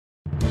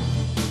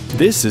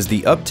This is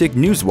the Uptick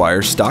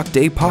Newswire Stock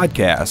Day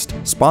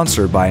podcast,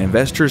 sponsored by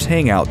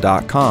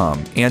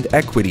InvestorsHangout.com and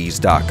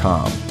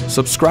Equities.com.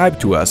 Subscribe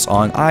to us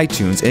on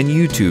iTunes and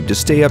YouTube to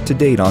stay up to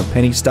date on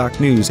penny stock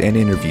news and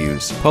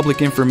interviews,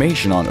 public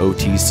information on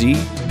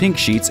OTC, pink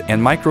sheets,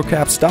 and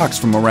microcap stocks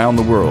from around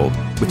the world.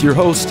 With your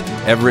host,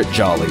 Everett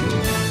Jolly.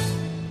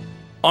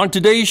 On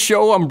today's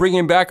show, I'm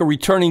bringing back a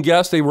returning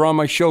guest. They were on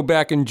my show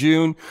back in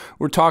June.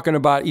 We're talking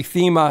about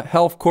Ethema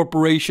Health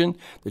Corporation.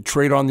 They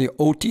trade on the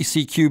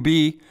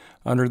OTCQB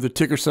under the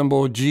ticker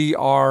symbol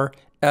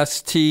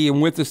GRST.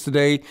 And with us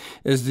today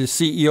is the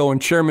CEO and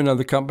chairman of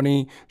the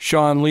company,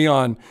 Shawn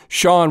Leon.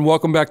 Shawn,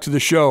 welcome back to the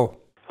show.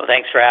 Well,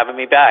 thanks for having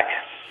me back.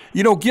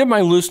 You know, give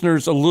my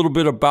listeners a little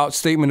bit about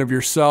statement of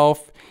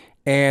yourself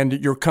and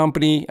your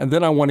company, and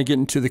then I want to get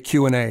into the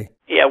Q&A.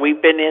 Yeah,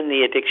 we've been in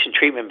the addiction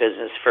treatment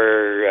business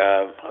for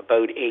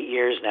about 8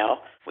 years now.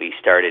 We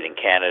started in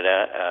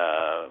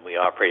Canada. We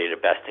operated a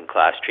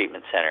best-in-class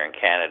treatment center in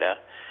Canada.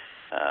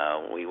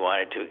 We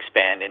wanted to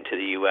expand into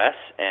the U.S.,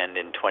 and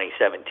in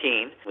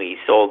 2017, we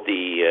sold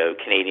the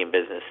Canadian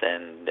business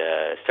and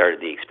started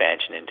the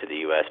expansion into the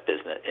U.S.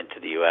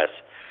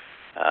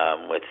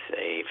 With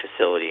a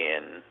facility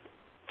in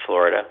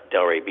Florida,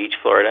 Delray Beach,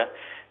 Florida.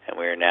 And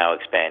we're now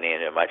expanding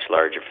into a much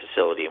larger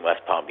facility in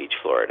West Palm Beach,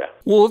 Florida.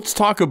 Well, let's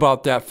talk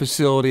about that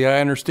facility. I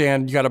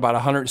understand you got about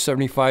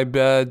 175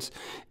 beds.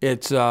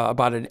 It's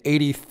about an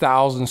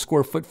 80,000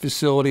 square foot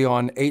facility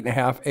on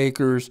 8.5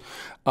 acres.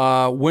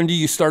 When do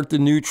you start the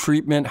new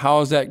treatment? How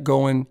is that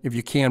going? If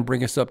you can,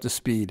 bring us up to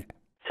speed.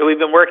 So we've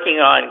been working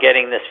on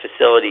getting this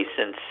facility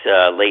since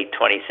late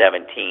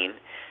 2017.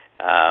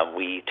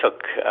 We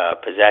took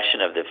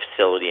possession of the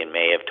facility in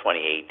May of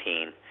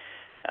 2018.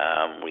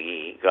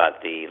 We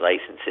got the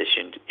license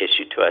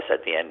issued to us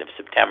at the end of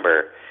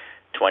September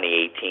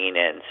 2018,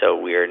 and so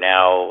we are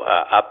now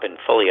up and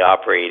fully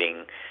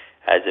operating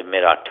as of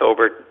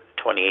mid-October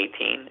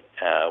 2018.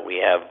 We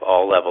have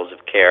all levels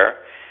of care: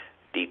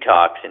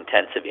 detox,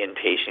 intensive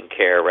inpatient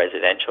care,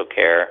 residential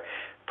care,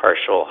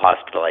 partial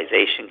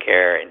hospitalization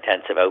care,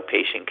 intensive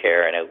outpatient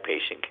care, and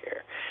outpatient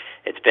care.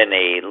 It's been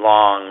a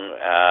long,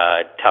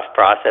 tough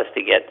process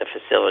to get the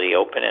facility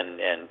open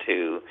and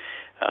to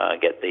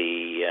get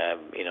the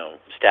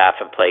staff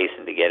in place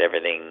and to get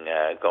everything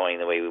going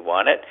the way we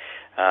want it.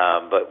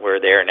 But we're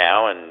there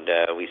now,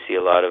 and we see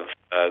a lot of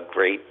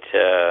great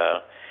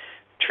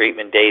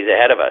treatment days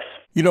ahead of us.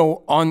 You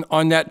know,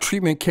 on that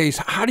treatment case,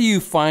 how do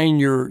you find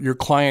your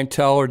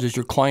clientele, or does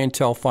your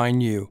clientele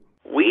find you?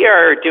 We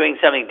are doing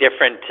something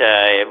different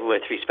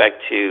with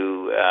respect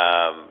to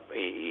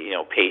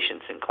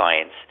patients and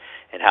clients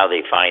and how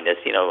they find us.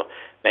 You know,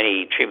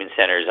 many treatment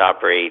centers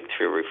operate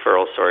through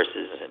referral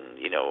sources and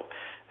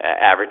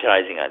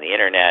advertising on the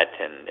internet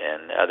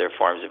and other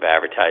forms of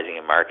advertising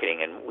and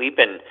marketing. And we've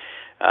been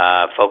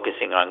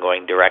focusing on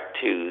going direct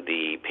to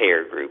the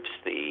payer groups.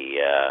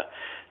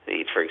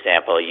 For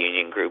example, a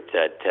union group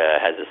that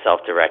has a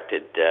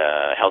self-directed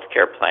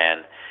healthcare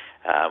plan.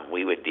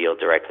 We would deal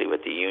directly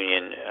with the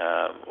union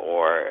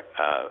or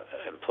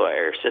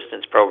employer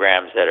assistance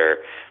programs that are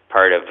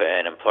part of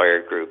an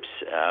employer group's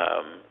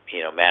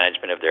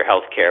management of their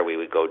health care. We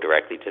would go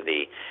directly to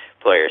the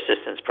employer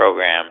assistance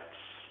program.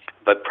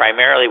 But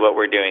primarily what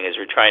we're doing is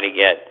we're trying to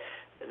get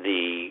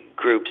the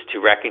groups to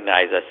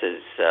recognize us as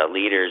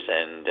leaders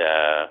and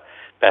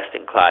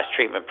best-in-class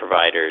treatment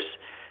providers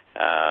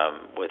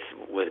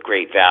with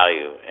great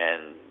value.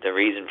 And the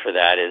reason for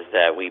that is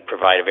that we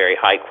provide a very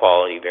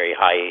high-quality,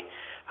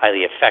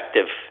 highly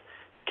effective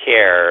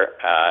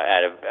care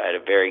at a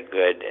very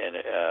good and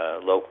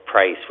low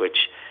price,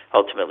 which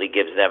ultimately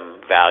gives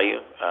them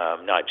value,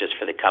 not just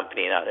for the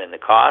company and the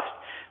cost,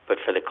 but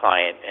for the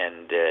client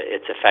and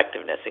its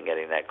effectiveness in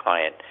getting that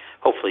client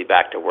hopefully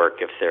back to work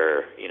if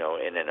they're,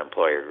 in an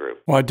employer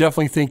group. Well, I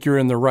definitely think you're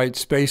in the right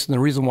space. And the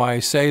reason why I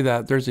say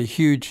that, there's a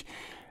huge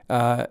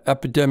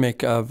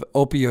epidemic of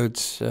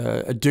opioids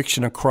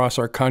addiction across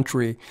our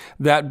country.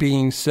 That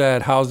being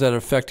said, how's that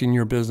affecting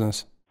your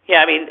business?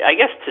 Yeah, I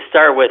guess to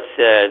start with,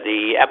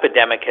 the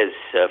epidemic has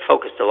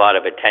focused a lot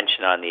of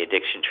attention on the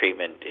addiction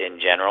treatment in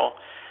general.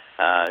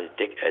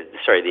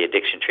 The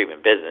addiction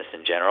treatment business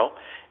in general.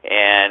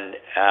 And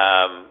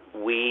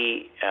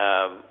we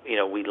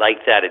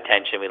like that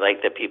attention. We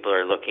like that people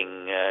are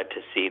looking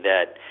to see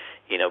that,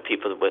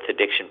 people with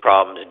addiction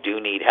problems do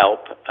need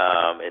help.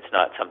 It's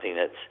not something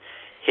that's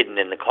hidden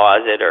in the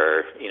closet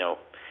or,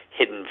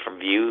 hidden from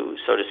view,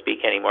 so to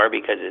speak, anymore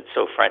because it's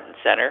so front and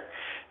center.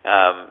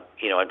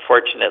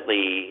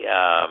 Unfortunately,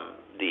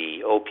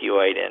 the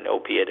opioid and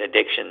opiate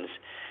addictions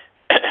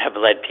have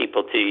led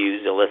people to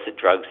use illicit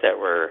drugs that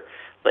were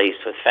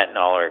laced with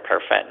fentanyl or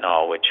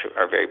carfentanil, which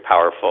are very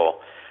powerful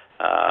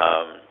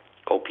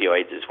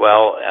opioids as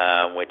well,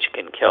 which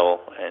can kill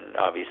and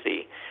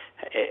obviously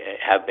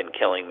have been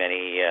killing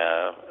many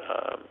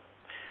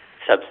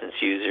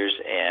substance users,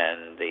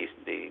 and the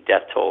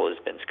death toll has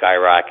been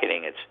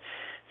skyrocketing. It's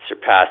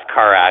surpassed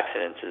car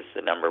accidents as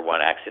the number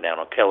one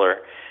accidental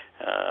killer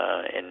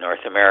in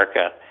North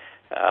America.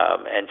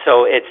 And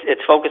so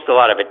it's focused a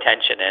lot of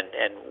attention,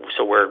 and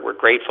so we're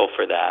grateful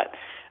for that.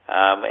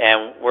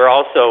 And we're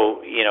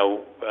also,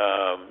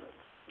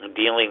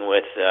 dealing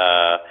with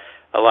a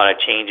lot of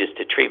changes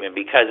to treatment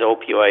because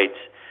opioids,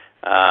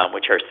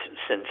 which are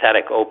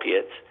synthetic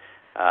opiates,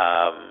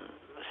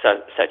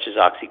 such as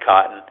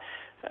OxyContin,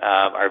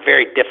 are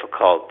very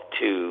difficult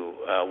to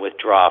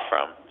withdraw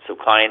from. So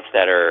clients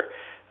that are,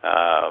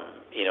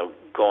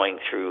 going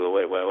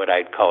through what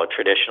I'd call a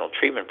traditional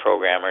treatment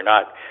program are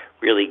not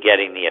really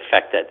getting the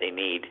effect that they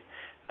need.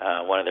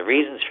 One of the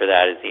reasons for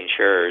that is the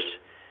insurers,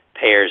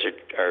 payers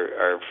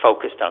are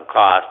focused on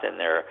cost, and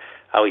they're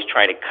always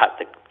trying to cut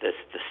the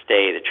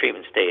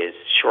treatment stay as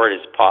short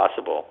as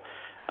possible.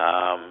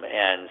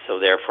 And so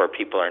therefore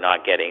people are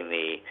not getting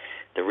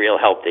the real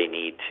help they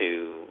need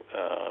to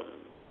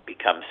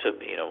become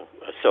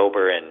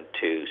sober and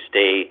to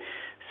stay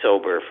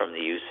sober from the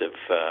use of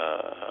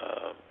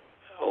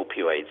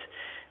opioids.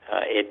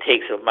 It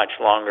takes a much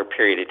longer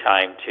period of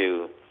time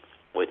to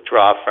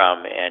withdraw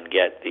from and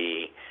get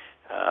the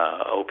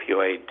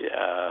opioid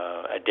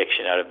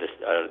addiction out of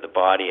the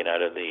body and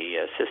out of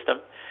the system.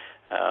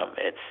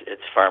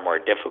 It's far more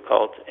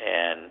difficult,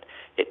 and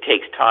it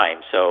takes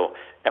time. So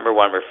number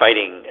one, we're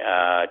fighting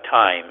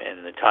time,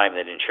 and the time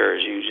that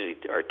insurers usually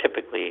or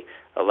typically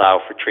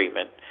allow for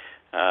treatment.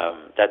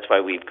 That's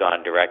why we've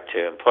gone direct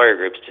to employer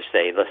groups to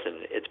say,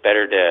 listen, it's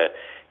better to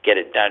get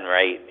it done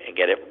right and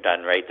get it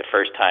done right the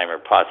first time or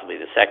possibly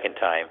the second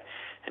time,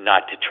 and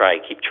not to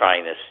keep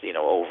trying this,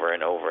 over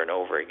and over and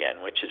over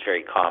again, which is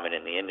very common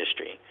in the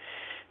industry.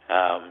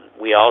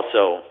 We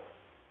also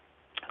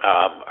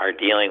are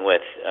dealing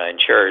with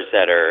insurers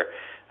that are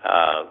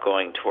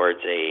going towards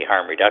a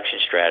harm reduction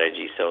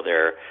strategy. So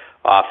they're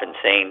often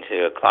saying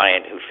to a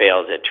client who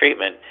fails at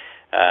treatment,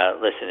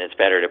 listen, it's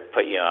better to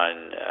put you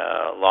on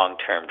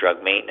long-term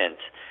drug maintenance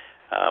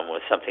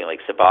with something like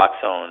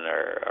Suboxone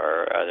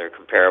or other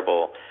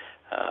comparable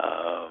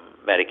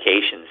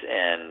medications,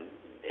 and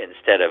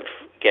instead of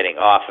getting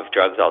off of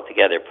drugs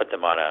altogether, put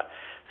them on a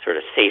sort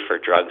of safer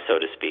drug, so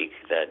to speak,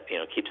 that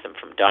keeps them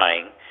from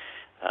dying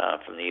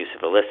from the use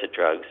of illicit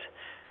drugs.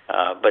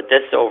 But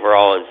this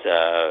overall is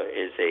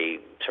a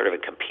sort of a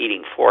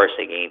competing force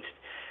against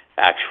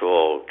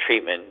actual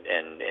treatment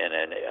and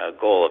a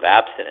goal of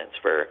abstinence,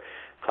 where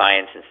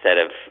clients, instead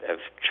of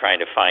trying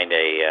to find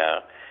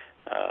a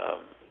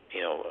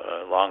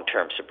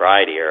long-term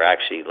sobriety, are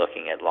actually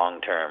looking at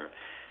long-term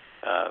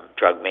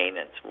drug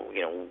maintenance.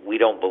 We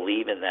don't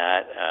believe in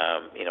that.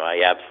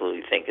 I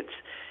absolutely think it's,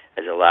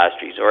 as a last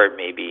resort,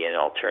 maybe an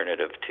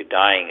alternative to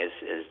dying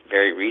is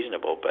very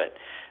reasonable. But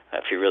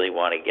if you really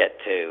want to get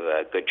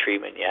to good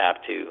treatment, you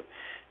have to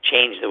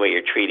change the way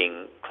you're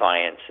treating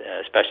clients,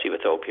 especially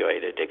with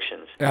opioid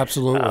addictions.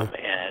 Absolutely.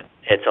 And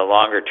it's a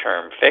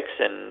longer-term fix,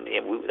 and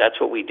that's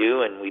what we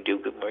do, and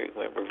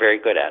we're very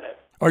good at it.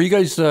 Are you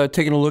guys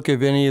taking a look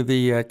at any of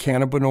the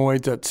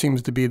cannabinoids? That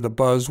seems to be the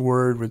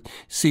buzzword with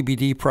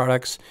CBD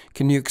products.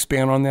 Can you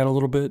expand on that a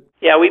little bit?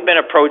 Yeah, we've been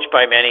approached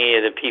by many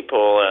of the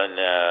people, and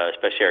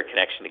especially our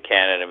connection to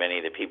Canada, many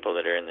of the people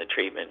that are in the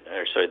treatment,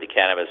 or sort of the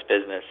cannabis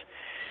business.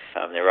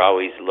 They're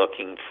always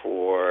looking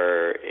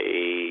for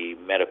a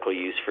medical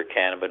use for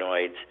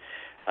cannabinoids.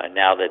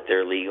 Now that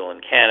they're legal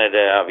in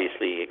Canada,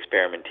 obviously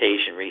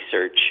experimentation,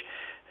 research,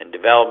 and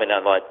development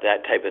on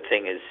that type of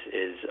thing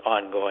is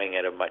ongoing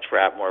at a much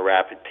more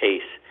rapid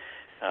pace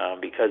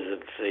because of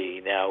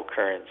the now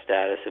current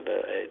status of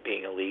it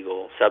being a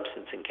legal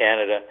substance in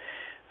Canada.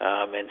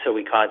 And so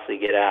we constantly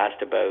get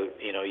asked about,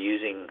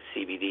 using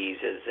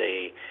CBDs as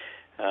a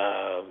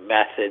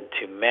method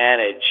to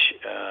manage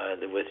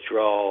the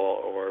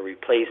withdrawal or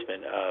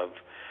replacement of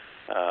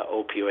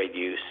opioid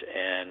use.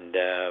 And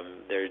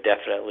there are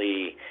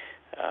definitely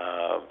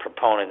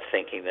proponents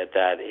thinking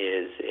that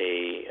is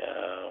a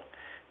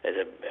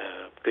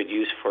good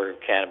use for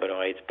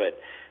cannabinoids, but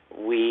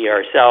we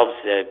ourselves,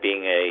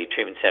 being a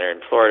treatment center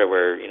in Florida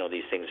where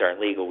these things aren't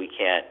legal, we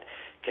can't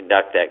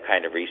conduct that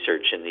kind of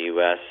research in the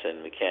U.S.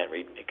 and we can't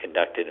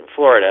conduct it in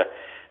Florida.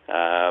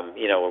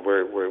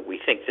 We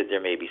think that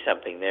there may be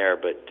something there,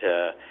 but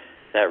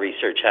that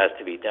research has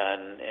to be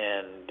done,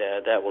 and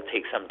that will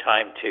take some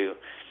time to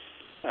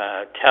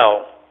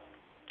tell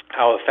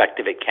how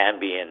effective it can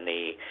be in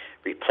the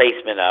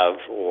replacement of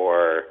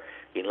or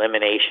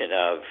elimination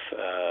of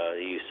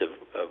the use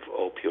of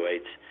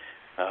opioids.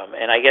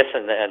 And I guess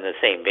in the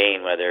same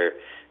vein, whether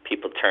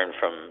people turn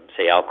from,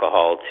 say,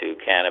 alcohol to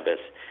cannabis,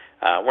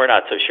 we're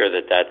not so sure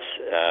that that's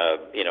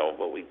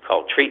what we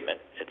call treatment.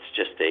 It's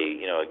just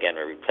again,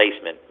 a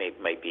replacement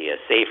might be a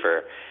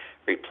safer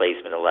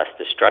replacement, a less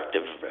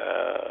destructive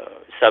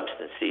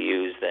substance to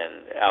use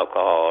than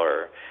alcohol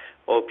or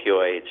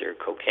opioids or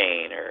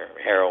cocaine or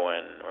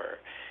heroin or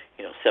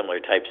similar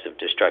types of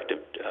destructive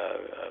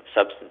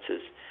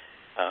substances.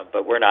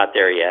 But we're not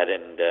there yet,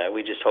 and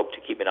we just hope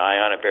to keep an eye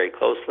on it very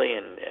closely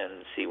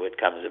and see what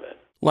comes of it.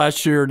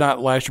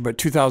 Not last year, but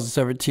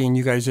 2017,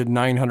 you guys did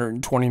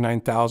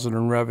 $929,000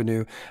 in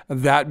revenue.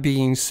 That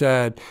being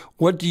said,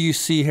 what do you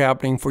see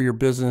happening for your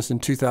business in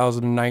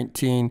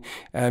 2019?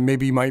 And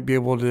maybe you might be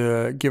able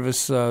to give us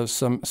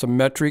some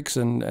metrics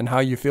and how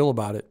you feel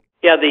about it.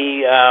 Yeah,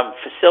 the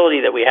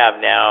facility that we have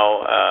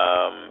now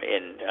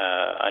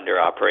under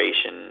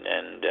operation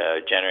and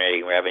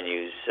generating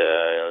revenues,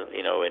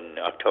 in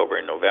October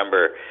and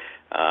November,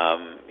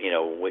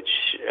 which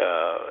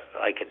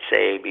I could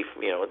say,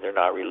 they're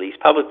not released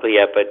publicly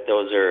yet, but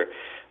those are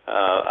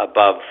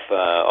above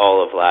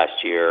all of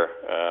last year,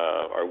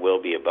 or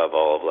will be above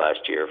all of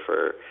last year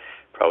for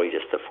probably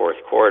just the fourth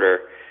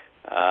quarter.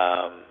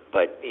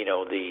 But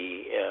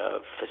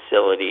the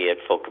facility at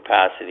full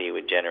capacity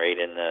would generate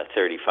in the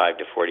 $35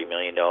 to $40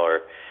 million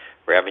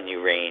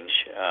revenue range.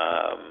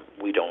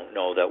 We don't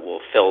know that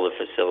we'll fill the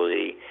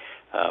facility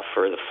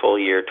for the full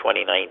year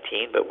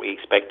 2019, but we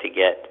expect to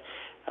get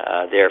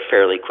there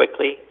fairly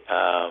quickly.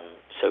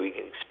 So we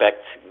can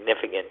expect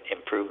significant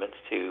improvements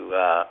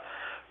to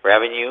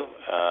revenue,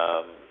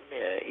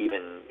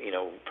 even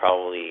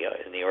probably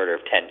in the order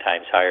of 10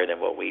 times higher than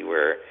what we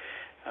were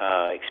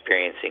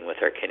experiencing with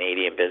our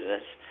Canadian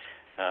business.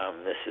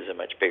 This is a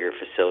much bigger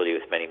facility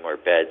with many more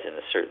beds, and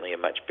is certainly a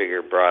much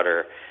bigger,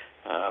 broader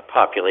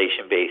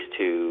population base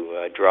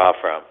to draw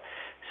from.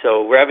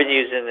 So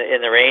revenues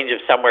in the range of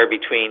somewhere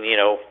between 8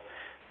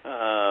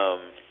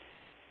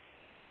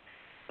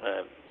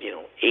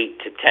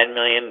 to 10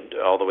 million,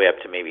 all the way up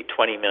to maybe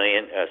 20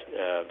 million.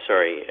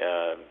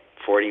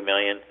 40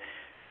 million.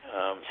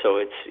 So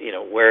it's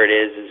where it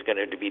is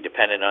going to be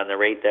dependent on the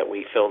rate that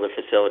we fill the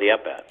facility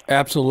up at.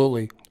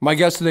 Absolutely. My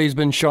guest today has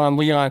been Shawn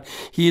Leon.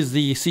 He is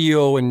the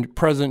CEO and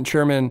President and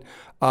Chairman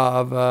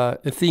of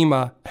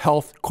Ethema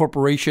Health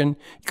Corporation.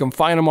 You can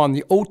find him on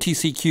the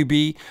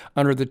OTCQB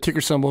under the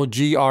ticker symbol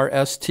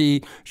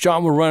GRST.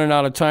 Shawn, we're running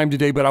out of time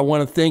today, but I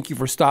want to thank you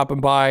for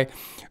stopping by.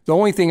 The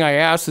only thing I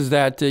ask is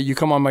that you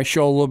come on my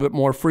show a little bit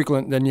more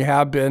frequent than you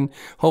have been.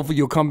 Hopefully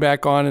you'll come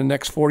back on in the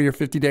next 40 or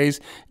 50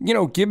 days.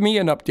 Give me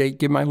an update,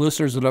 give my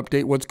listeners an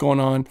update, what's going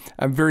on.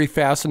 I'm very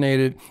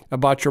fascinated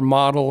about your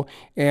model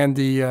and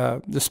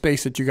the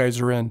space that you guys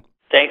are in.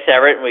 Thanks,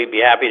 Everett, and we'd be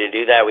happy to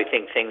do that. We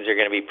think things are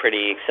going to be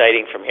pretty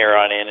exciting from here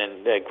on in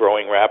and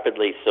growing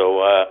rapidly.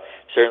 So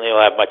certainly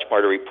we'll have much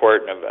more to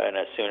report on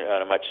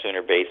a much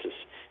sooner basis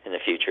in the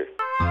future.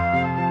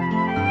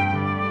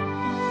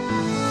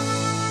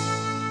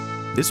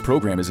 This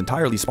program is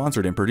entirely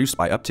sponsored and produced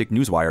by Uptick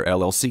Newswire,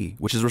 LLC,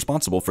 which is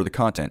responsible for the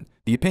content.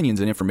 The opinions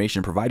and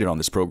information provided on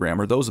this program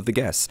are those of the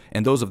guests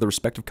and those of the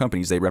respective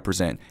companies they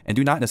represent, and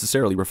do not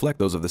necessarily reflect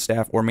those of the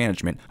staff or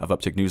management of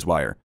Uptick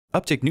Newswire.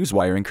 Uptick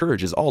Newswire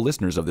encourages all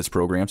listeners of this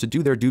program to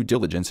do their due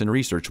diligence and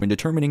research when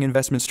determining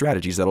investment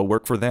strategies that will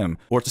work for them,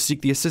 or to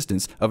seek the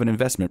assistance of an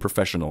investment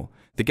professional.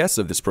 The guests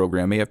of this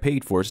program may have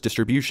paid for its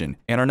distribution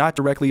and are not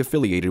directly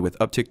affiliated with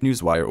Uptick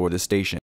Newswire or this station.